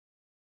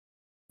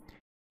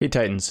Hey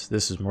Titans,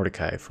 this is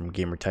Mordecai from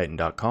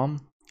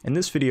GamerTitan.com. In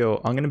this video,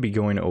 I'm going to be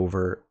going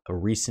over a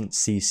recent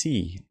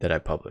CC that I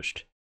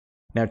published.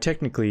 Now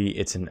technically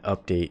it's an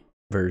update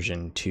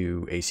version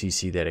to a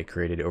CC that I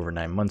created over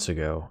 9 months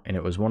ago, and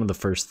it was one of the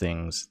first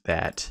things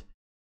that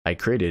I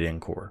created in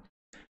Core.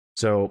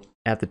 So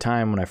at the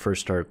time when I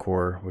first started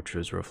Core, which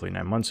was roughly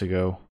 9 months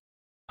ago,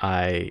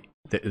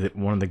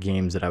 one of the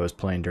games that I was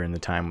playing during the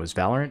time was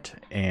Valorant,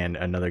 and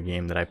another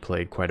game that I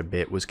played quite a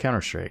bit was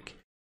Counter Strike.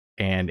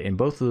 And in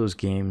both of those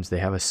games, they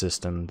have a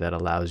system that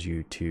allows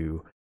you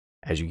to,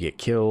 as you get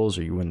kills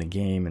or you win the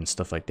game and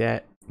stuff like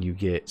that, you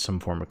get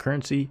some form of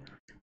currency.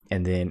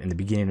 And then in the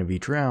beginning of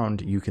each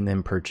round, you can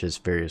then purchase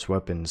various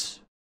weapons,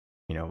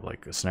 you know,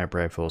 like a sniper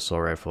rifle,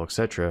 assault rifle,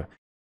 etc.,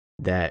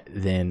 that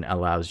then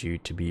allows you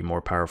to be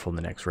more powerful in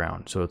the next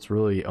round. So it's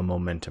really a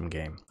momentum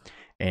game.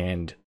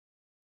 And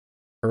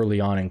early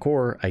on in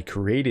Core, I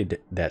created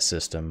that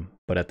system,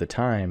 but at the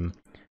time,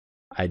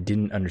 I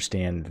didn't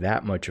understand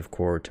that much of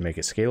Core to make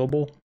it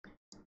scalable.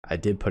 I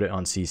did put it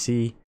on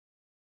CC.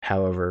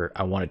 However,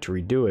 I wanted to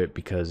redo it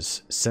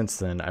because since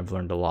then I've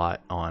learned a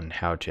lot on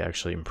how to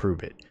actually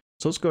improve it.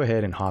 So let's go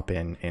ahead and hop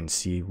in and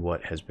see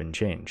what has been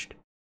changed.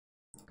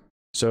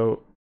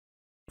 So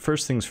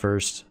first things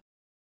first,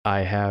 I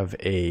have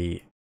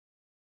a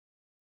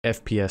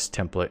FPS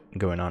template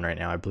going on right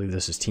now. I believe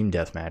this is Team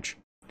Deathmatch.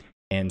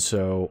 And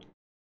so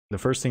the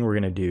first thing we're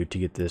going to do to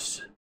get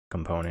this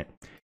component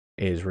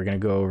is we're going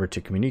to go over to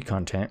community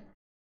content,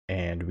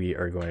 and we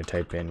are going to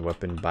type in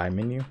weapon buy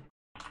menu.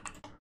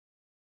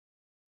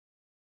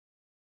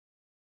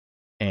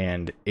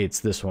 And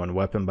it's this one,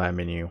 weapon buy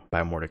menu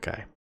by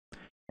Mordecai.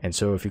 And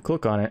so if you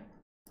click on it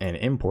and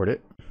import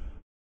it,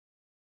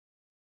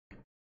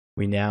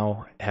 we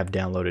now have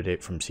downloaded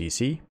it from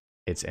CC.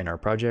 It's in our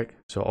project.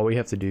 So all we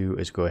have to do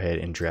is go ahead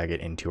and drag it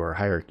into our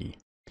hierarchy.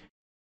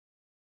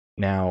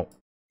 Now,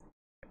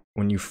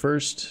 when you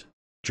first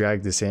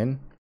drag this in,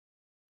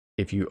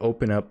 if you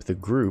open up the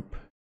group,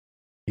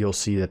 you'll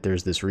see that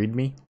there's this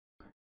README.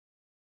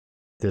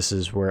 This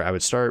is where I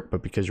would start,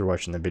 but because you're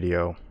watching the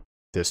video,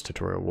 this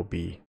tutorial will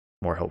be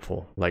more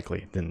helpful,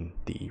 likely, than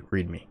the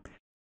README.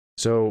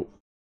 So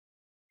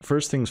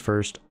first things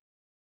first,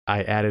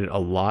 I added a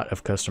lot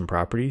of custom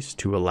properties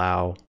to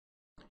allow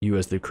you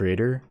as the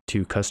creator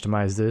to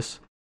customize this.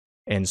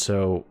 And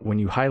so when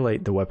you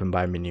highlight the weapon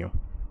buy menu,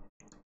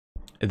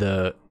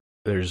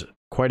 there's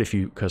quite a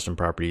few custom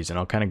properties, and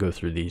I'll kind of go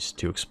through these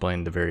to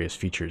explain the various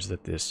features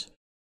that this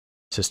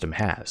system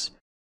has.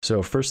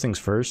 So first things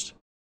first,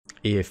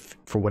 if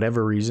for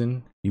whatever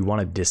reason you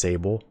want to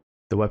disable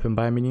the weapon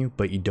buy menu,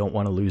 but you don't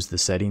want to lose the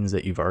settings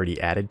that you've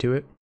already added to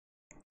it,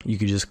 you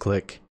could just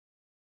click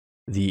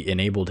the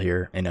enabled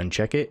here and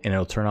uncheck it, and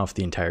it'll turn off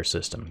the entire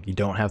system. You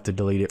don't have to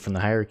delete it from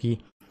the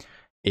hierarchy.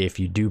 If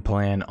you do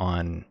plan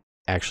on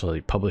actually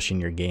publishing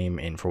your game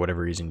and for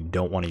whatever reason you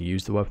don't want to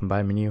use the weapon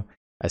buy menu,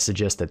 I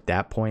suggest at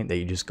that point that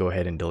you just go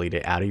ahead and delete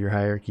it out of your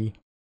hierarchy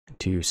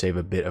to save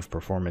a bit of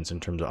performance in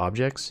terms of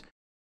objects.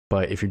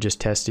 But if you're just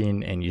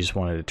testing and you just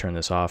wanted to turn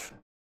this off,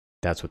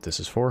 that's what this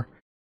is for.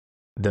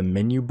 The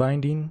menu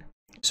binding.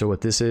 So what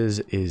this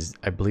is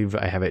I believe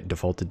I have it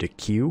defaulted to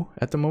Q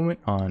at the moment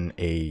on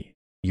a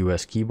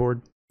US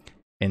keyboard.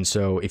 And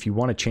so if you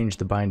want to change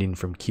the binding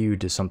from Q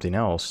to something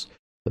else,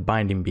 the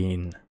binding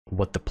being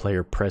what the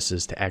player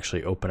presses to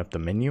actually open up the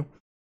menu,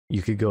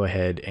 you could go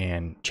ahead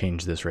and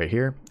change this right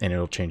here, and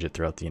it'll change it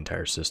throughout the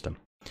entire system.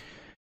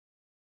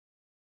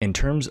 In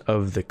terms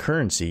of the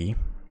currency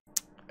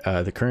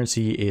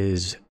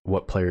is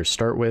what players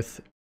start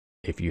with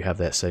if you have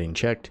that setting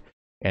checked,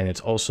 and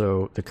it's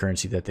also the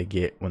currency that they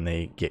get when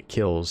they get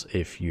kills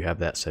if you have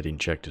that setting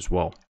checked as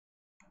well.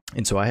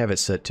 And so I have it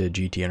set to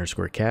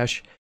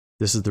GT_cash.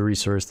 This is the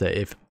resource that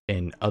if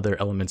in other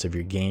elements of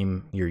your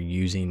game you're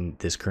using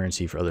this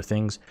currency for other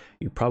things,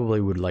 you would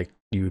probably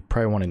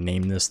want to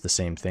name this the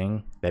same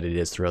thing that it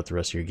is throughout the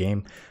rest of your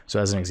game. So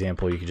as an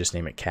example, you could just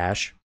name it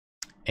cash,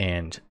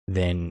 and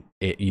then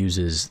it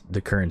uses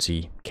the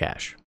currency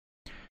cash.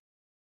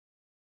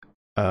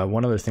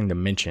 One other thing to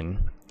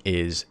mention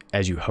is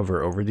as you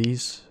hover over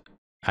these,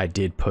 I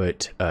did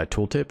put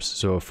tooltips.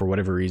 So if for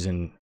whatever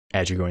reason,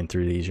 as you're going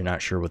through these, you're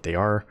not sure what they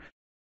are,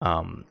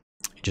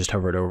 just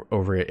hover it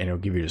over it and it'll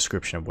give you a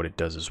description of what it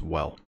does as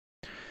well.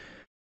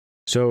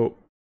 So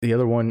the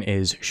other one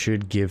is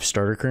should give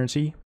starter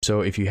currency.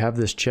 So if you have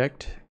this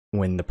checked,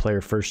 when the player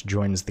first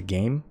joins the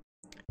game,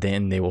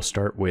 then they will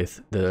start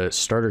with the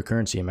starter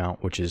currency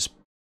amount, which is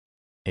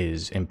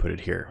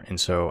inputted here. And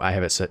so I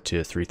have it set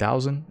to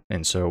 3,000.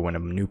 And so when a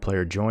new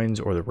player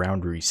joins or the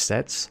round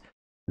resets,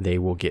 they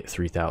will get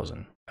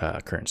 3,000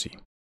 currency.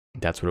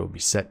 That's what it will be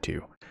set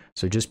to.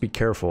 So just be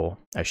careful,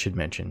 I should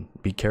mention,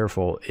 be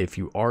careful if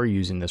you are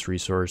using this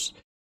resource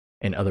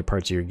in other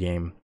parts of your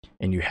game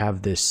and you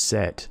have this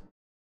set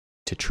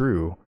to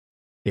true,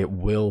 it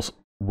will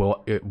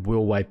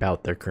wipe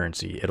out their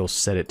currency. It'll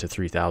set it to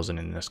 3,000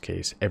 in this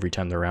case every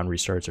time the round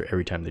restarts or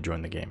every time they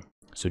join the game.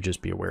 So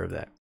just be aware of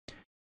that.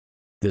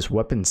 This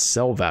weapon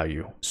sell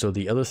value. So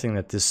the other thing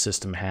that this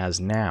system has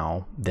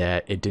now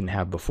that it didn't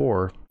have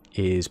before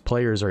is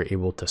players are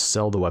able to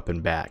sell the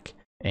weapon back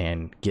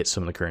and get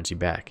some of the currency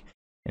back.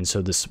 And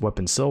so this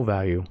weapon sell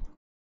value,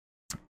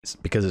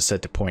 because it's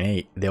set to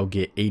 0.8, they'll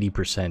get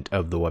 80%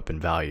 of the weapon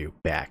value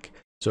back.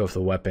 So if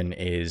the weapon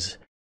is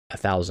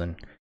 1,000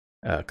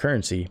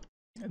 currency,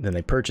 then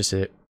they purchase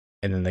it,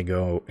 and then they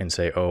go and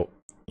say, oh,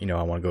 you know,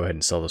 I want to go ahead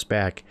and sell this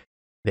back.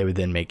 They would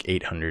then make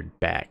 800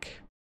 back.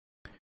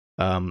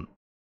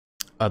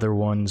 Other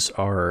ones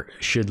are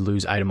should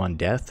lose item on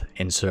death.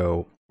 And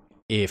so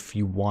if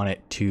you want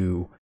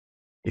to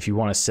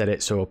set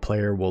it so a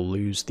player will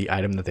lose the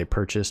item that they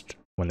purchased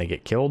when they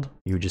get killed,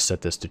 you would just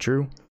set this to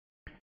true.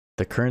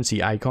 The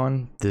currency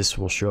icon, this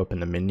will show up in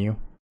the menu.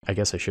 I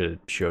guess I should have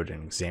showed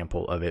an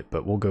example of it,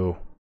 but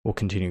we'll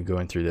continue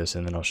going through this,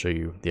 and then I'll show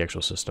you the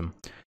actual system.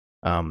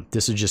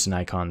 This is just an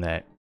icon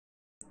that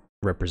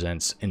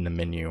represents in the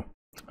menu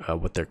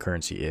what their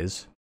currency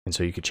is, and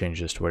so you could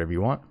change this to whatever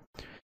you want.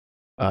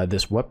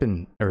 This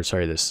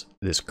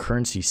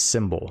currency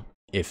symbol,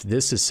 if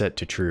this is set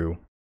to true,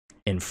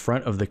 in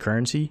front of the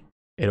currency,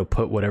 it'll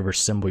put whatever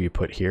symbol you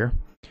put here.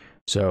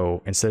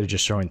 So instead of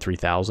just showing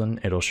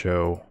 3,000, it'll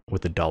show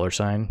with the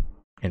 $sign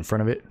in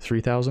front of it,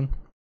 3,000.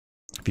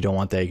 If you don't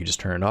want that, you can just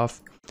turn it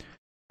off.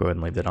 Go ahead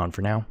and leave that on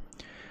for now.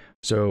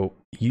 So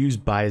use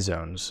buy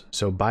zones.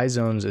 So buy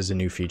zones is a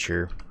new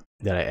feature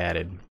that I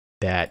added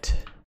that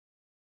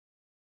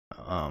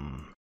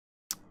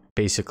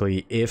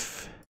basically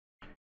if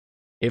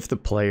the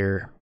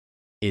player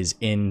is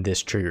in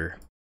this trigger,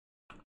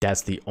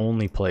 that's the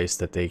only place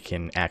that they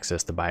can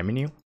access the buy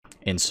menu.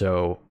 And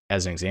so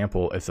as an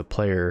example, if the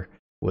player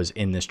was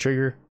in this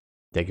trigger,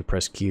 they could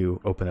press Q,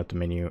 open up the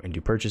menu, and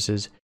do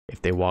purchases.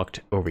 If they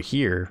walked over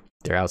here,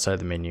 they're outside of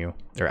the menu,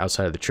 they're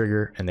outside of the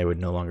trigger, and they would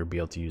no longer be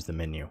able to use the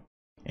menu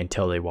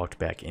until they walked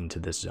back into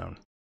this zone.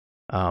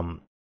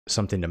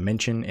 Something to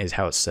mention is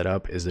how it's set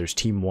up is there's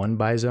team 1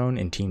 buy zone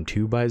and team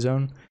 2 buy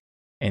zone.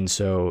 And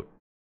so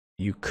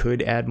you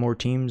could add more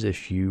teams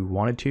if you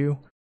wanted to.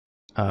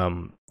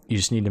 You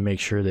just need to make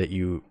sure that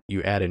you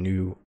add a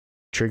new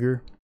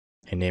trigger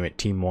and name it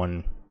team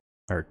 1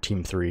 or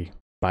team 3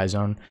 buy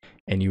zone.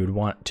 And you would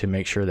want to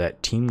make sure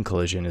that team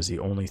collision is the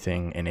only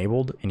thing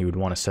enabled, and you would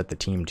want to set the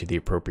team to the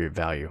appropriate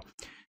value.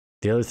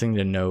 The other thing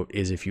to note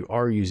is if you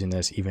are using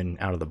this even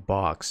out of the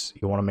box,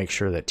 you want to make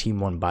sure that team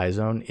 1 buy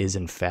zone is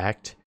in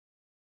fact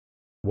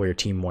where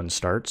team 1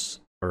 starts,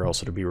 or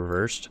else it'll be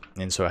reversed.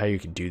 And so how you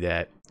can do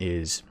that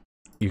is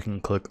you can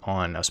click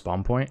on a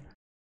spawn point.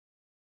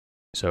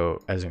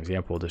 So as an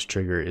example, this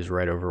trigger is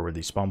right over where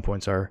these spawn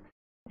points are.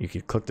 You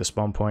could click the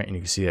spawn point and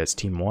you can see that's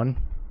team 1.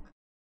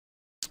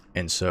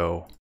 And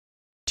so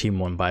team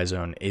 1 buy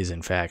zone is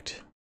in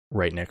fact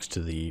right next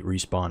to the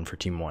respawn for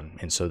team 1.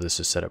 And so this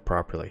is set up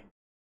properly.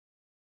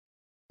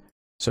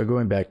 So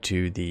going back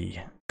to the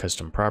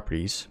custom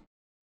properties,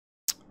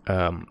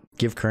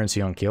 give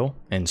currency on kill.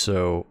 And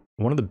so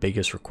one of the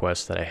biggest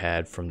requests that I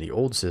had from the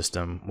old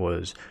system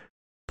was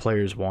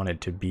creators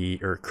wanted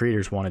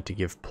to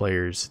give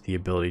players the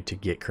ability to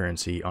get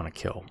currency on a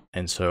kill.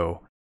 And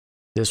so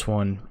this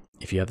one,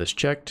 if you have this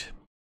checked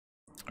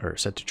or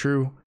set to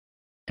true,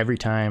 every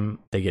time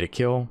they get a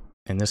kill,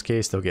 in this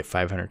case, they'll get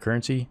 500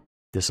 currency.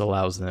 This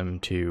allows them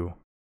to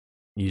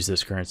use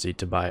this currency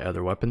to buy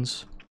other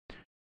weapons.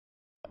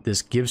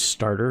 This gives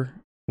starter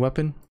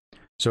weapon.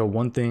 So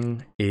one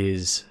thing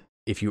is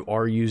if you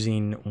are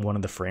using one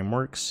of the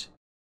frameworks,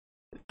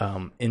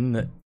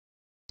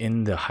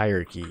 in the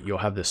hierarchy, you'll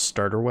have this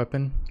starter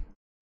weapon.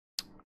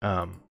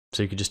 So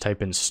you could just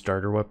type in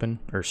starter weapon,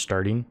 or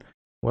starting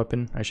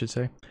weapon, I should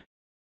say.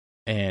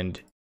 And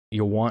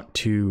you'll want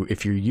to,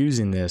 if you're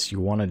using this, you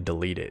want to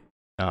delete it.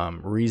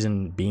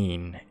 Reason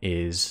being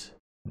is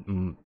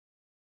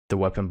the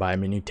weapon buy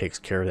menu takes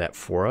care of that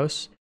for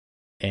us.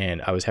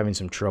 And I was having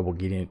some trouble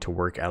getting it to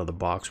work out of the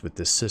box with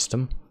this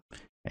system.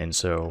 And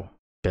so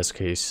best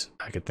case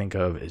I could think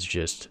of is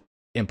just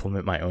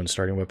implement my own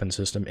starting weapon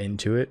system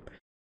into it.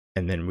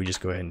 And then we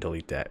just go ahead and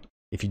delete that.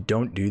 If you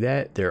don't do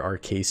that, there are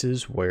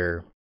cases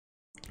where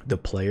the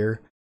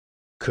player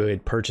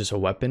could purchase a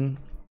weapon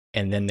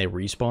and then they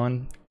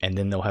respawn and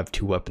then they'll have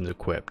 2 weapons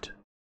equipped.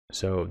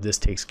 So this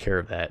takes care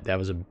of that. That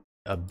was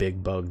a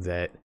big bug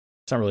that,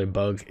 it's not really a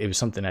bug, it was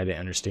something I didn't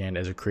understand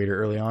as a creator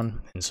early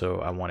on. And so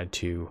I wanted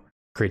to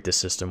create this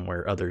system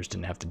where others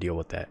didn't have to deal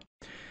with that.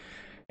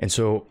 And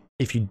so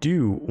if you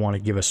do want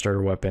to give a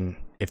starter weapon,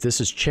 if this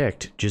is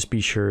checked, just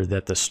be sure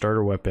that the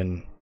starter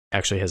weapon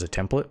actually has a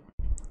template.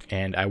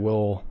 And I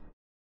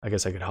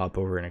guess I could hop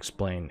over and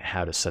explain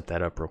how to set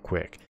that up real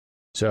quick.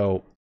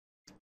 So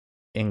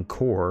in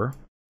core,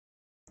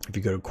 if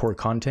you go to core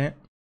content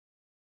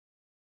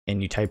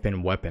and you type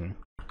in weapon,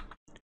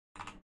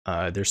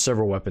 there's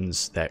several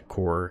weapons that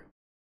core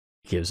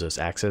gives us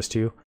access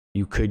to.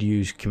 You could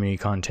use community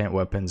content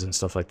weapons and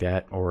stuff like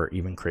that, or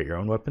even create your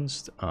own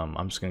weapons.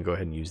 I'm just going to go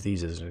ahead and use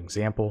these as an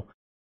example.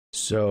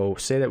 So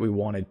say that we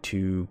wanted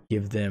to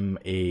give them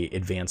a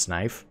advanced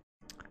knife.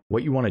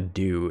 What you want to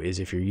do is,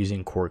 if you're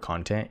using core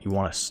content, you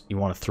want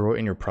to throw it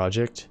in your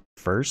project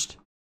first,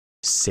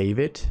 save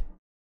it,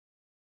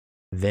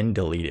 then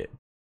delete it.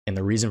 And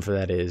the reason for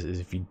that is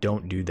if you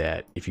don't do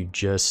that, if you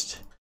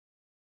just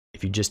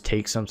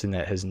take something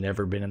that has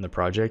never been in the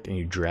project and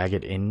you drag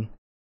it in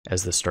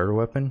as the starter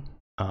weapon,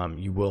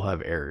 you will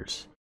have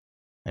errors.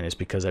 And it's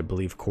because I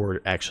believe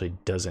core actually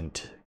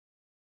doesn't,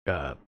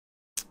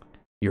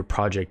 your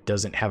project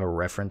doesn't have a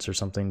reference or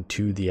something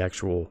to the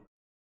actual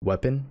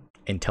weapon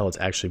until it's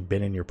actually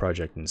been in your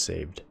project and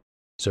saved.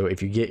 So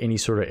if you get any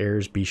sort of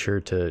errors, be sure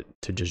to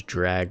just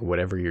drag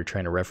whatever you're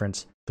trying to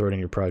reference, throw it in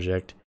your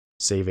project,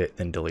 save it,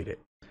 then delete it.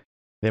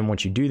 Then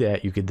once you do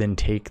that, you could then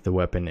take the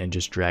weapon and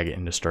just drag it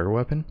into starter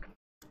weapon.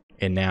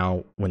 And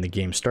now when the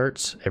game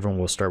starts, everyone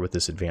will start with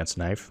this advanced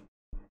knife.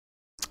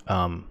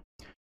 And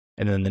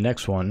then the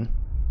next one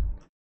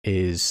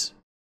is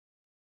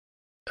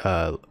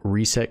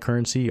reset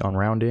currency on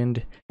round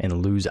end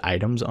and lose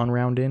items on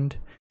round end.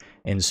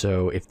 And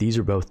so if these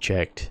are both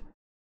checked,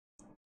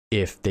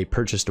 if they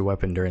purchased a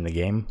weapon during the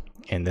game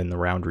and then the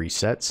round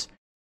resets,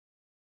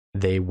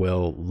 they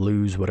will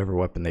lose whatever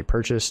weapon they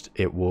purchased.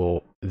 It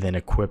will then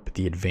equip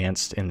the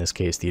advanced, in this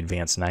case, the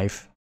advanced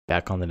knife,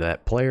 back onto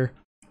that player.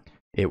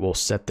 It will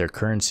set their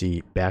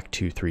currency back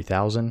to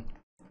 3,000.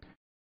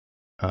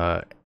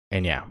 And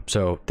yeah,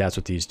 so that's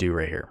what these do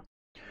right here.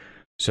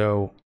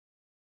 So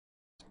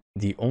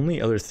the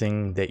only other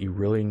thing that you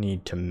really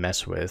need to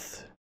mess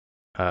with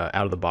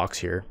out of the box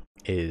here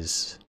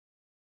is,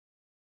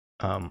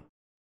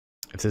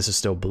 if this is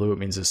still blue, it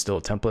means it's still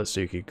a template,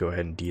 so you could go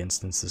ahead and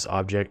de-instance this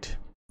object.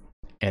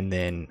 And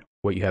then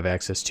what you have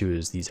access to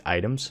is these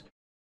items.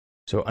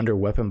 So under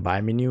weapon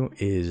buy menu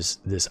is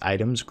this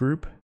items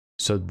group.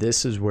 So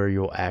this is where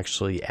you'll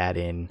actually add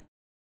in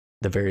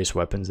the various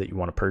weapons that you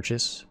want to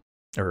purchase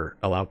or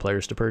allow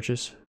players to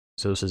purchase.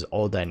 So this is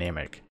all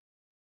dynamic.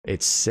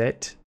 It's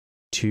set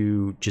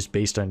to just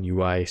based on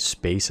UI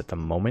space at the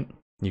moment.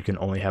 You can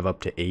only have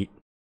up to 8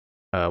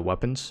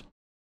 weapons.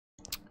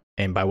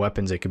 And by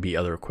weapons, it could be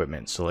other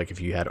equipment. So like if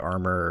you had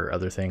armor or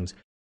other things,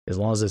 as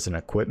long as it's an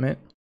equipment,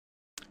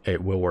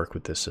 it will work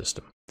with this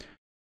system.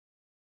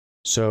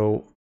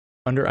 So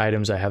under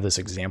items, I have this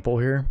example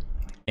here.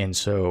 And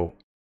so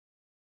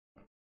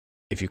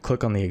if you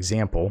click on the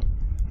example,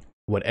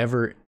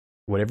 whatever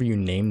you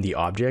name the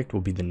object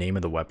will be the name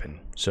of the weapon.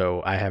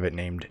 So I have it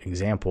named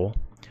example.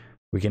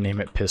 We can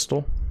name it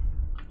pistol.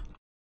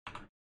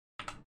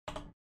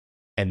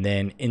 And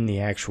then in the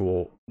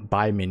actual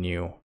buy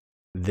menu,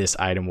 this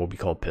item will be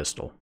called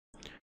pistol.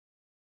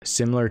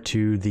 Similar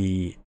to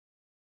the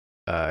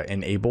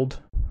enabled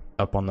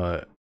up on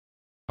the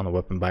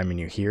weapon buy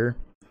menu here.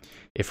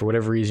 If for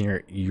whatever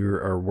reason you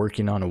are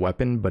working on a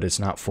weapon but it's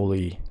not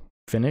fully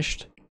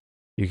finished,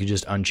 you can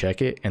just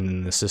uncheck it and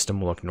then the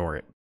system will ignore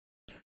it.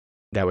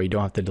 That way you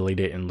don't have to delete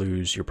it and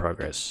lose your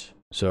progress.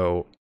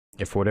 So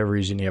if for whatever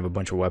reason you have a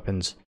bunch of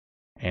weapons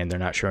and they're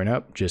not showing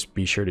up, just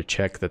be sure to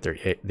check that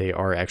they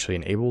are actually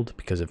enabled,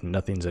 because if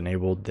nothing's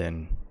enabled,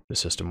 then the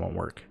system won't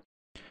work.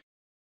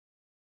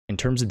 In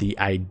terms of the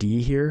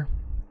ID here,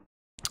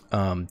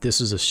 this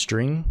is a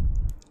string,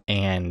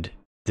 and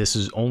this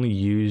is only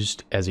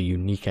used as a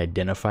unique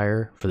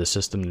identifier for the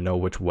system to know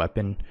which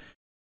weapon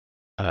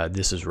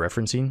this is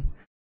referencing.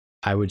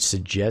 I would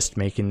suggest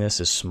making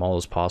this as small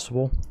as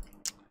possible.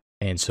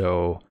 And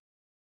so,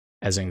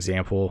 as an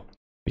example,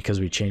 because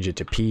we changed it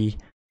to P,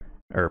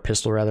 or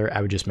pistol rather,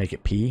 I would just make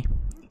it P.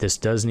 This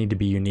does need to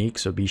be unique,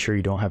 so be sure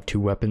you don't have 2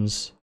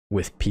 weapons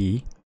with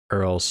P,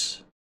 or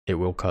else it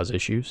will cause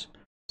issues.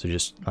 So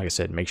just, like I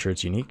said, make sure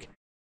it's unique.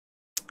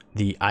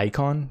 The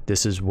icon,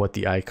 this is what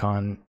the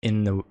icon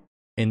in the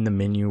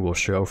menu will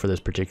show for this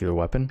particular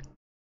weapon.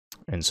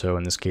 And so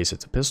in this case,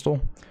 it's a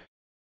pistol.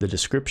 The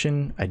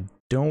description, I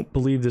don't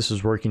believe this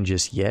is working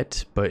just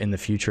yet, but in the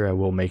future I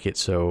will make it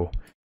so,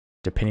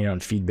 depending on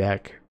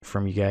feedback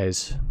from you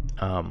guys,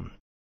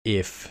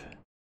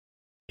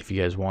 if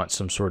you guys want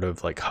some sort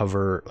of like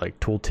hover, like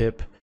tooltip,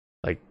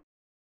 like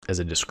as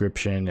a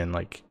description and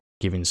like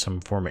giving some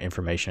form of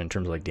information in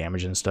terms of like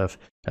damage and stuff,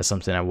 that's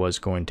something I was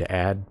going to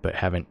add, but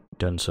haven't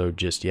done so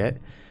just yet.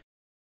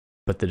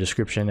 But the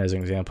description, as an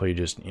example, you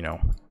just,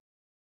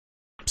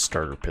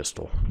 starter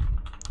pistol.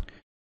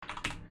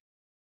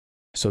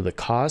 So the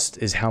cost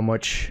is how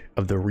much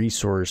of the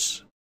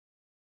resource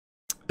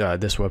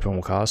this weapon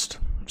will cost.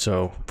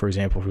 So for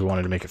example, if we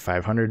wanted to make it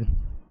 500,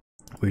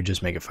 we would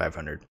just make it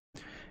 500.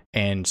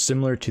 And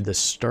similar to the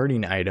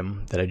starting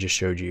item that I just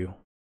showed you,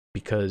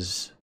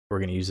 because we're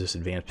going to use this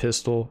advanced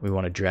pistol, we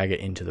want to drag it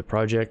into the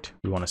project,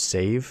 we want to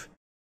save,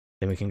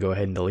 then we can go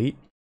ahead and delete.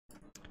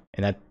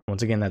 And that,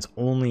 once again, that's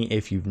only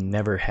if you've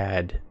never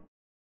had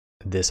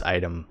this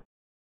item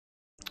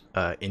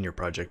in your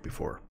project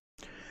before.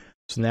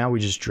 So now we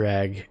just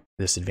drag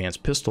this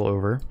advanced pistol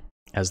over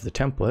as the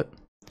template,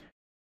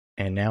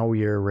 and now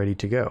we are ready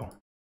to go.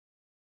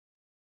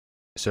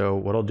 So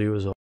what I'll do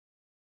is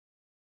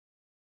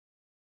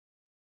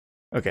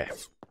okay,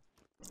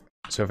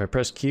 so if I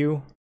press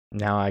Q,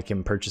 now I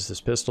can purchase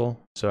this pistol.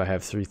 So I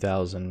have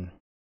 $3,000.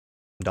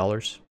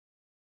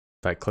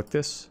 If I click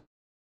this,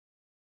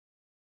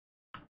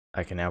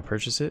 I can now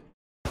purchase it.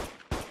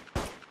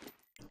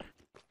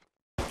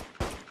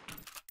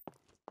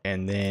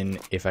 And then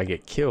if I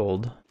get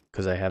killed,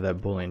 because I have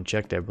that boolean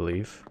checked, I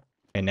believe.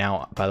 And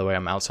now, by the way,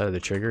 I'm outside of the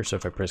trigger, so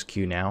if I press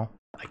Q now,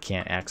 I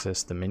can't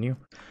access the menu.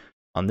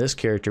 On this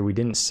character, we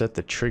didn't set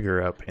the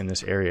trigger up in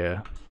this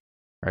area.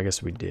 Or I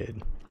guess we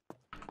did.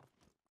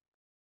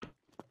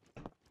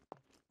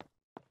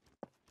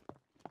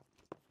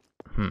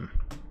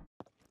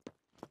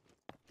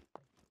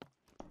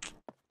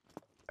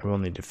 I will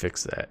need to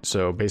fix that.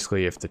 So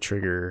basically, if the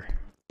trigger...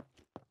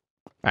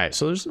 Alright,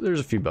 so there's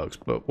a few bugs,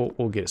 but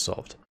we'll get it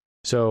solved.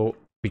 So,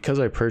 because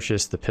I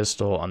purchased the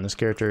pistol on this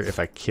character, if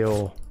I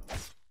kill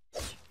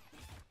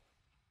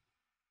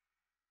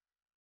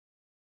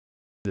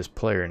this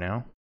player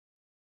now,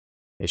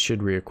 it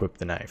should re-equip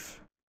the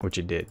knife, which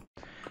it did.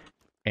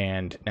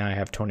 And now I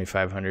have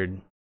 2,500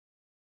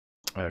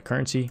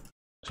 currency,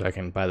 so I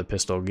can buy the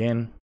pistol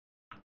again.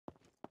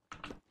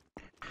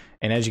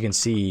 And as you can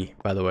see,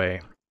 by the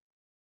way,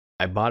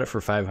 I bought it for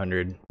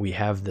 500. We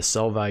have the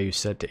sell value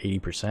set to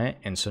 80%,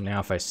 and so now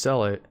if I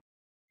sell it,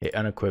 it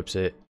unequips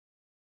it,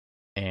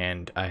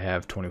 and I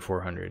have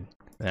 2,400.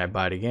 Then I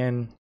buy it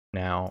again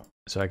now,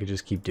 so I could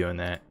just keep doing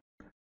that.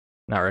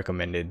 Not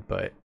recommended,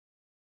 but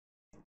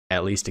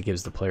at least it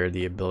gives the player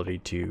the ability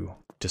to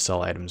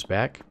sell items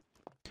back.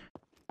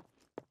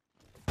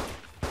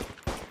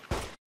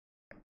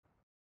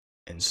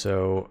 And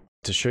so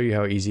to show you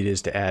how easy it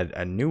is to add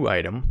a new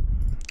item,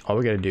 all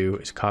we got to do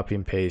is copy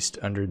and paste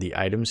under the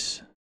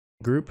items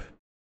group.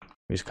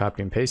 We just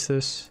copy and paste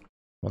this.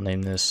 We'll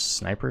name this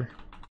sniper.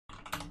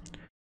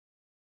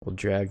 We'll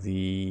drag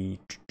the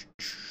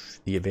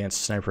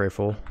advanced sniper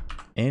rifle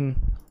in,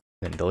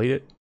 then delete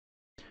it.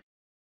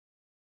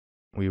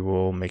 We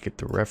will make it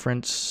the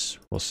reference.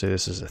 We'll say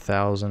this is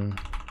 1,000.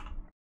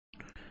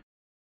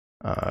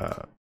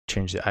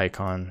 Change the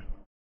icon.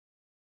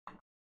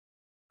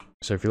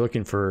 So if you're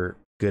looking for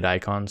good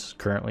icons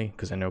currently,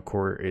 because I know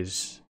Core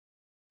is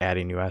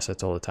adding new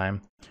assets all the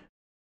time.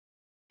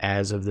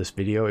 As of this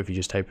video, if you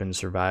just type in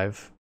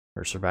survive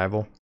or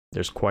survival,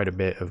 there's quite a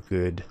bit of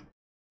good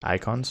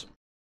icons.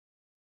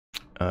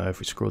 If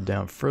we scroll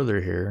down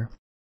further here,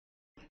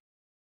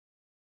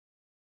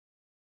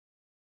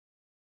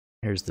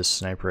 here's the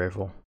sniper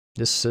rifle.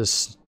 This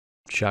says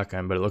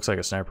shotgun, but it looks like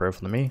a sniper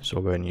rifle to me, so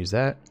we'll go ahead and use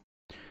that.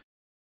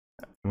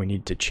 We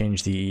need to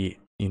change the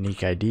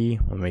unique ID.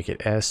 We'll make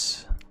it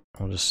S.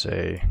 We'll just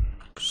say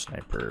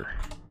sniper.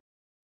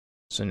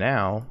 So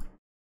now,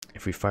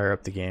 if we fire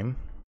up the game,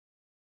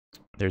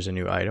 there's a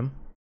new item.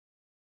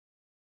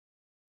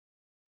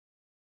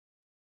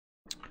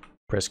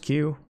 Press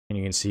Q, and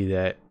you can see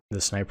that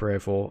the sniper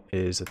rifle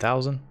is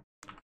 1,000.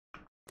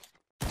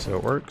 So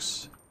it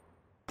works.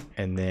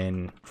 And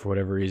then, for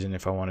whatever reason,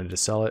 if I wanted to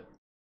sell it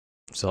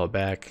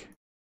back,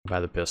 buy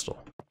the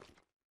pistol.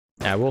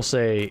 Now, I will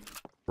say,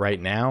 right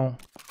now,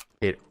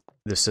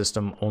 the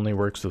system only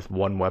works with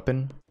one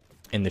weapon.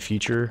 In the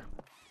future,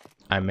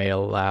 I may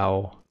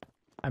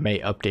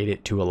update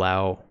it to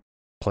allow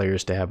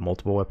players to have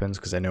multiple weapons,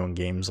 because I know in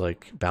games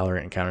like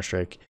Valorant and Counter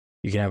Strike,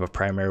 you can have a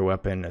primary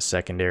weapon, a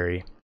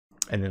secondary,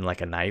 and then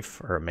like a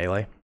knife or a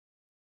melee.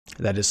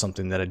 That is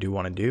something that I do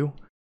want to do.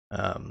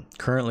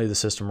 Currently, the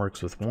system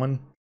works with one.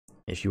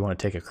 If you want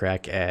to take a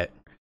crack at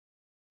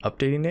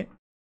updating it,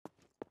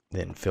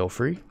 then feel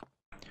free.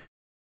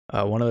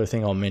 One other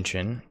thing I'll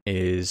mention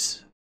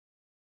is,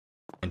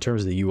 in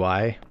terms of the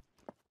UI,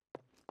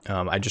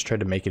 I just tried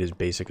to make it as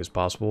basic as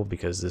possible,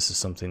 because this is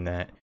something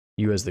that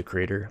you as the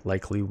creator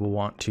likely will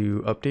want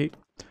to update.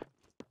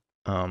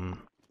 And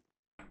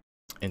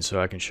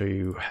so I can show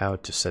you how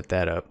to set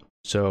that up.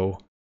 So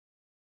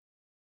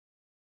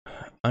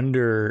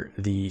under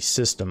the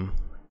system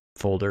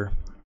folder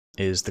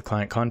is the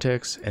client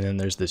context, and then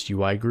there's this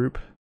UI group.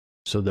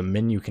 So the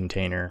menu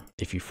container,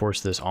 if you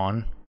force this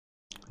on,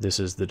 this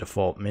is the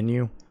default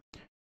menu.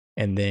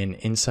 And then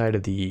inside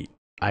of the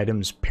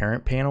items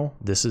parent panel,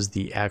 this is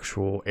the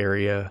actual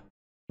area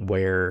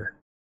where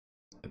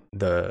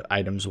the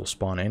items will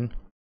spawn in.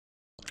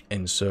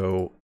 And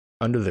so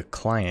under the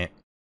client,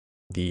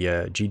 the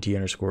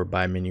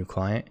GT_by menu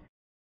client,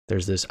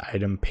 there's this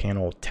item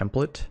panel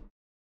template.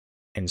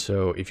 And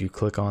so if you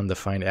click on the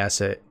find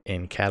asset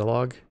in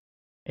catalog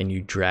and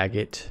you drag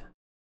it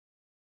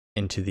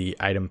into the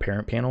item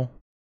parent panel,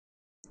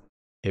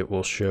 it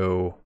will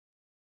show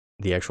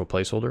the actual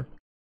placeholder.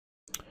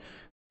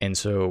 And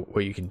so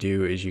what you can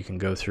do is you can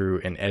go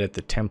through and edit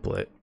the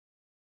template.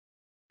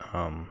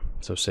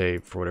 So say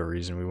for whatever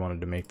reason we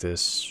wanted to make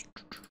this,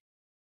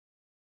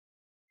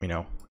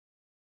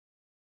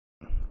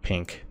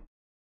 pink.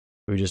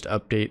 We just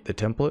update the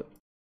template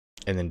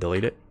and then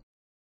delete it.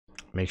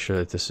 Make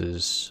sure that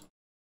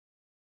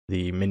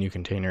the menu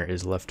container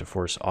is left to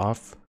force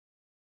off.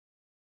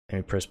 And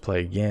we press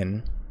play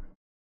again.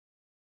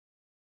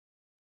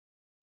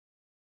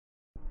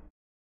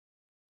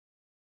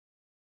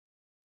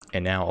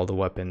 And now all the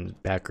weapons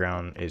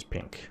background is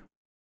pink.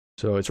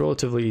 So it's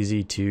relatively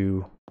easy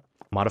to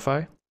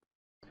modify.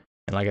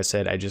 And like I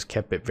said, I just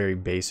kept it very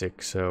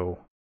basic, so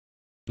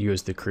you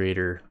as the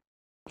creator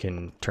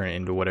can turn it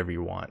into whatever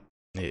you want.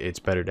 It's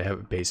better to have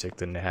it basic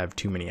than to have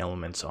too many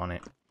elements on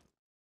it.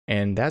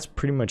 And that's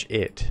pretty much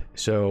it.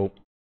 So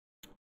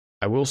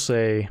I will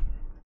say,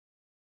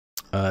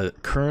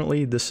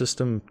 currently the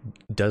system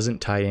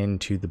doesn't tie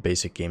into the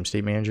basic game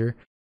state manager.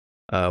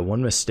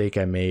 One mistake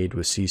I made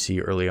with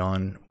CC early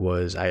on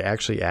was I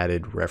actually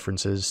added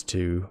references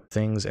to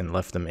things and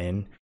left them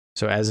in.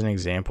 So as an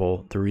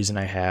example, the reason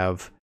I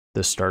have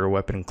the starter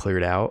weapon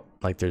cleared out,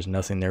 like there's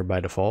nothing there by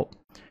default,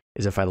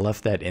 is if I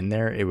left that in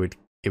there, it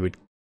would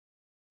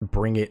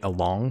bring it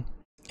along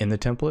in the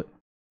template,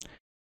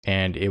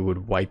 and it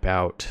would wipe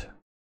out,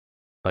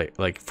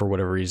 like for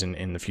whatever reason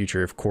in the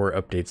future, if core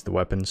updates the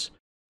weapons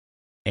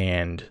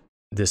and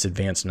this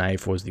advanced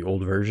knife was the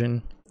old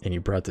version and you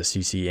brought the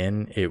CC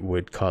in, it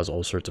would cause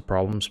all sorts of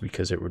problems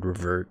because it would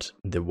revert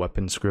the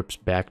weapon scripts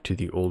back to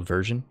the old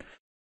version.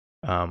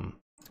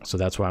 So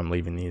that's why I'm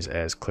leaving these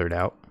as cleared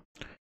out.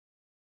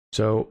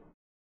 So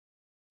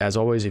as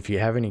always, if you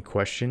have any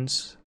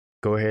questions,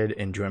 go ahead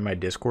and join my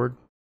Discord.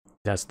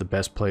 That's the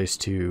best place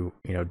to,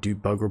 do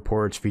bug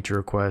reports, feature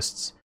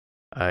requests.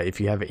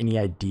 If you have any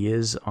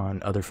ideas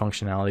on other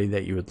functionality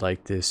that you would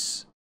like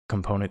this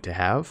component to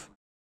have,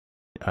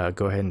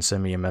 go ahead and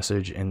send me a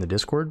message in the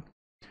Discord.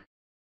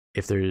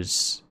 If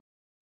there's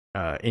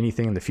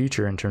anything in the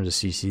future in terms of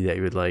CC that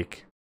you would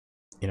like,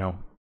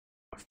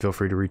 feel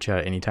free to reach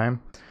out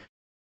anytime.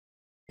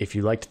 If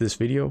you liked this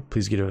video,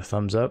 please give it a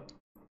thumbs up.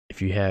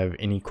 If you have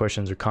any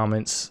questions or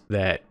comments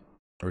that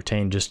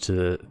pertain just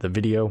to the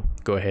video,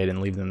 go ahead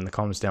and leave them in the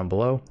comments down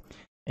below.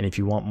 And if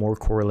you want more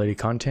correlated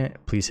content,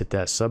 please hit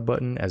that sub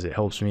button, as it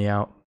helps me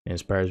out. It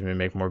inspires me to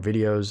make more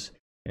videos,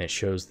 and it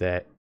shows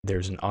that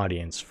there's an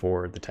audience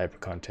for the type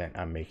of content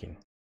I'm making.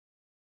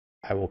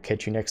 I will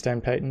catch you next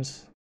time,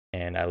 Titans,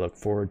 and I look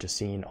forward to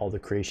seeing all the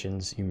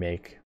creations you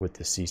make with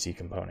the CC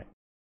component.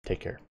 Take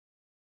care.